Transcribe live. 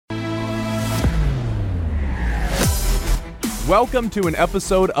Welcome to an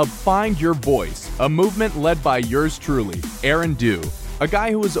episode of Find Your Voice, a movement led by yours truly, Aaron Dew, a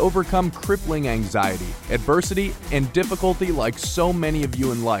guy who has overcome crippling anxiety, adversity, and difficulty like so many of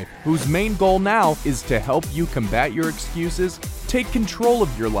you in life, whose main goal now is to help you combat your excuses, take control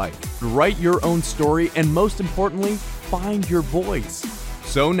of your life, write your own story, and most importantly, find your voice.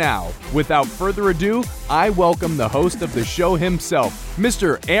 So now, without further ado, I welcome the host of the show himself,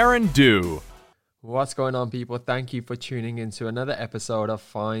 Mr. Aaron Dew. What's going on, people? Thank you for tuning into another episode of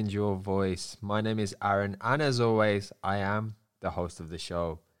Find Your Voice. My name is Aaron, and as always, I am the host of the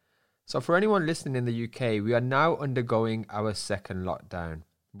show. So for anyone listening in the UK, we are now undergoing our second lockdown,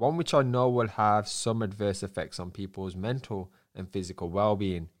 one which I know will have some adverse effects on people's mental and physical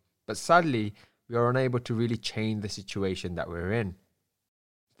well-being. But sadly, we are unable to really change the situation that we're in.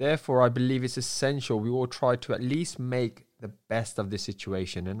 Therefore, I believe it's essential we all try to at least make the best of this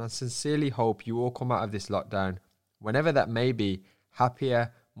situation, and I sincerely hope you all come out of this lockdown, whenever that may be,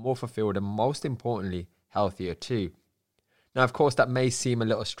 happier, more fulfilled, and most importantly, healthier too. Now, of course, that may seem a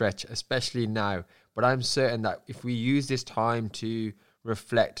little stretch, especially now, but I'm certain that if we use this time to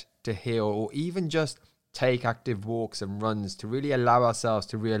reflect, to heal, or even just take active walks and runs to really allow ourselves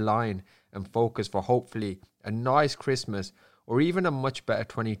to realign and focus for hopefully a nice Christmas or even a much better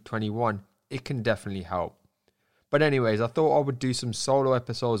 2021, it can definitely help. But anyways, I thought I would do some solo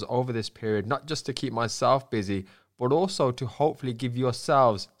episodes over this period, not just to keep myself busy, but also to hopefully give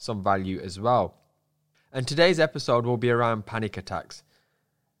yourselves some value as well. And today's episode will be around panic attacks.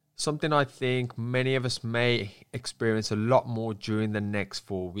 Something I think many of us may experience a lot more during the next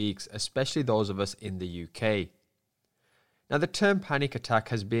 4 weeks, especially those of us in the UK. Now, the term panic attack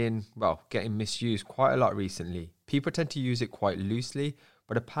has been, getting misused quite a lot recently. People tend to use it quite loosely,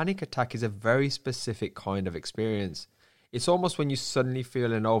 but a panic attack is a very specific kind of experience. It's almost when you suddenly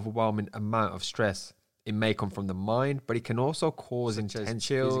feel an overwhelming amount of stress. It may come from the mind, but it can also cause intense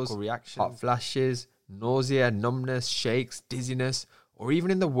chills, physical reactions, hot flashes, nausea, numbness, shakes, dizziness, or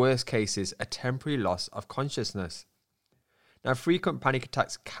even in the worst cases, a temporary loss of consciousness. Now, frequent panic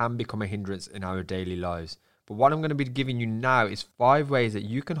attacks can become a hindrance in our daily lives, but what I'm going to be giving you now is 5 ways that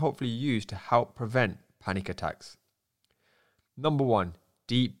you can hopefully use to help prevent panic attacks. Number 1,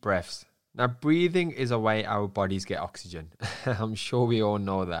 deep breaths. Now, breathing is a way our bodies get oxygen. I'm sure we all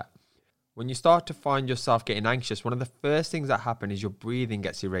know that. When you start to find yourself getting anxious, one of the first things that happen is your breathing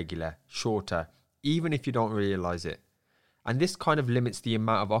gets irregular, shorter, even if you don't realize it. And this kind of limits the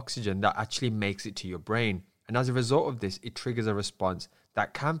amount of oxygen that actually makes it to your brain. And as a result of this, it triggers a response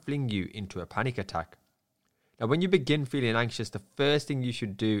that can fling you into a panic attack. Now, when you begin feeling anxious, the first thing you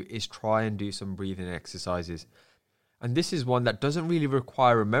should do is try and do some breathing exercises. And this is one that doesn't really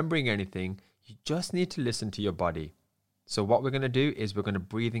require remembering anything. You just need to listen to your body. So what we're going to do is we're going to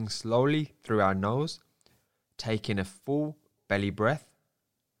breathe in slowly through our nose, take in a full belly breath.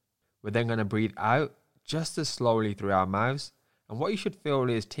 We're then going to breathe out just as slowly through our mouths. And what you should feel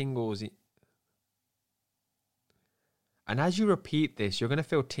is tingles. And as you repeat this, you're going to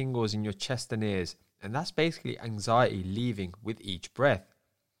feel tingles in your chest and ears. And that's basically anxiety leaving with each breath.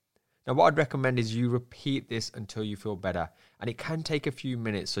 Now, what I'd recommend is you repeat this until you feel better. And it can take a few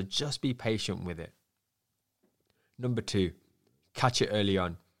minutes, so just be patient with it. Number 2, catch it early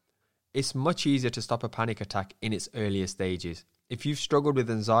on. It's much easier to stop a panic attack in its earlier stages. If you've struggled with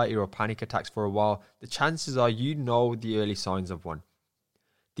anxiety or panic attacks for a while, the chances are you know the early signs of one.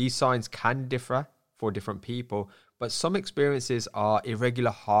 These signs can differ for different people, but some experiences are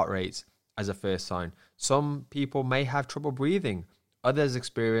irregular heart rates as a first sign. Some people may have trouble breathing. Others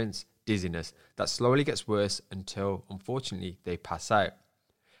experience dizziness that slowly gets worse until, unfortunately, they pass out.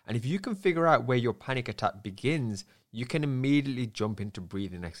 And if you can figure out where your panic attack begins, you can immediately jump into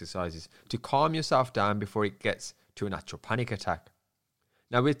breathing exercises to calm yourself down before it gets to an actual panic attack.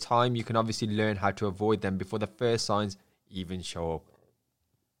 Now, with time, you can obviously learn how to avoid them before the first signs even show up.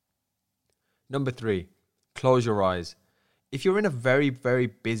 Number 3, close your eyes. If you're in a very, very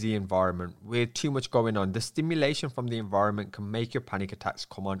busy environment with too much going on, the stimulation from the environment can make your panic attacks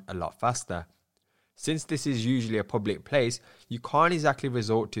come on a lot faster. Since this is usually a public place, you can't exactly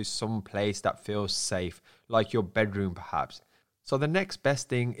resort to some place that feels safe, like your bedroom perhaps. So the next best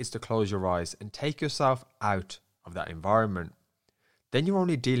thing is to close your eyes and take yourself out of that environment. Then you're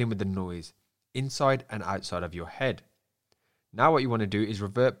only dealing with the noise, inside and outside of your head. Now what you want to do is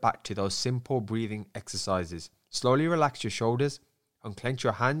revert back to those simple breathing exercises. Slowly relax your shoulders, unclench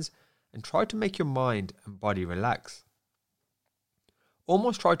your hands, and try to make your mind and body relax.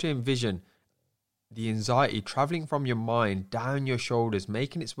 Almost try to envision the anxiety traveling from your mind down your shoulders,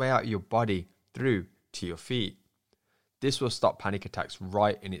 making its way out of your body through to your feet. This will stop panic attacks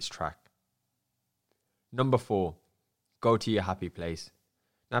right in its track. Number 4, go to your happy place.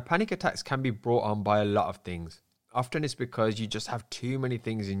 Now, panic attacks can be brought on by a lot of things. Often it's because you just have too many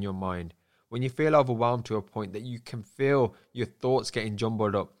things in your mind. When you feel overwhelmed to a point that you can feel your thoughts getting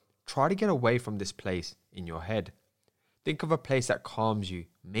jumbled up, try to get away from this place in your head. Think of a place that calms you,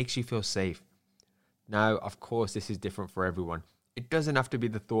 makes you feel safe. Now, of course, this is different for everyone. It doesn't have to be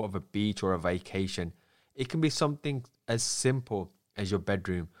the thought of a beach or a vacation. It can be something as simple as your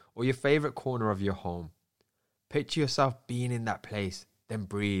bedroom or your favorite corner of your home. Picture yourself being in that place, then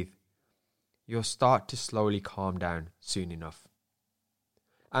breathe. You'll start to slowly calm down soon enough.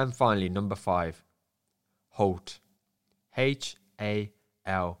 And finally, number 5, HALT. H-A-L-T.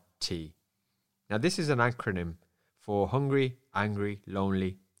 Now, this is an acronym for hungry, angry,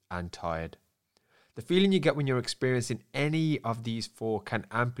 lonely, and tired. The feeling you get when you're experiencing any of these 4 can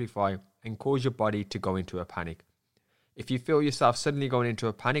amplify and cause your body to go into a panic. If you feel yourself suddenly going into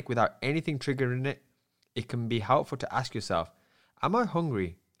a panic without anything triggering it, it can be helpful to ask yourself, am I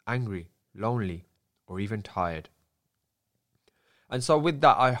hungry, angry, lonely, or even tired? And so with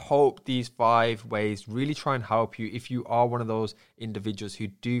that, I hope these 5 ways really try and help you if you are one of those individuals who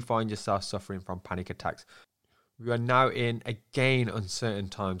do find yourself suffering from panic attacks. We are now in, again, uncertain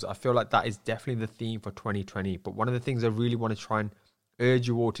times. I feel like that is definitely the theme for 2020. But one of the things I really want to try and urge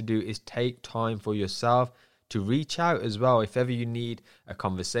you all to do is take time for yourself to reach out as well if ever you need a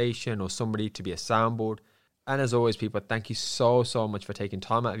conversation or somebody to be a soundboard. And as always, people, thank you so much for taking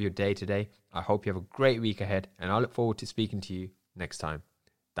time out of your day today. I hope you have a great week ahead, and I look forward to speaking to you next time.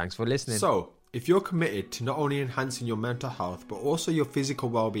 Thanks for listening. So, if you're committed to not only enhancing your mental health but also your physical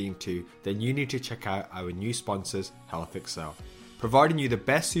well-being too, then you need to check out our new sponsors, Health Excel, providing you the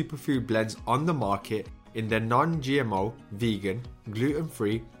best superfood blends on the market in their non-GMO, vegan,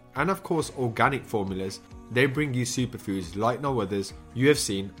 gluten-free, and of course organic formulas. They bring you superfoods like no others you have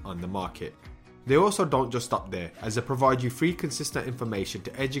seen on the market. They also don't just stop there, as they provide you free consistent information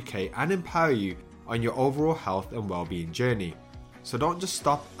to educate and empower you on your overall health and well-being journey. So don't just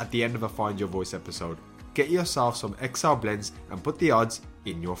stop at the end of a Find Your Voice episode. Get yourself some Excel blends and put the odds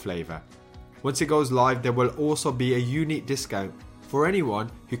in your flavour. Once it goes live, there will also be a unique discount for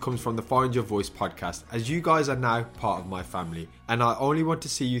anyone who comes from the Find Your Voice podcast, as you guys are now part of my family and I only want to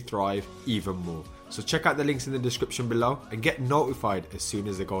see you thrive even more. So check out the links in the description below and get notified as soon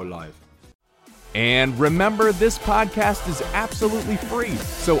as they go live. And remember, this podcast is absolutely free,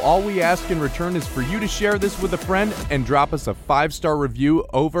 so all we ask in return is for you to share this with a friend and drop us a 5-star review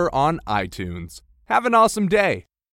over on iTunes. Have an awesome day.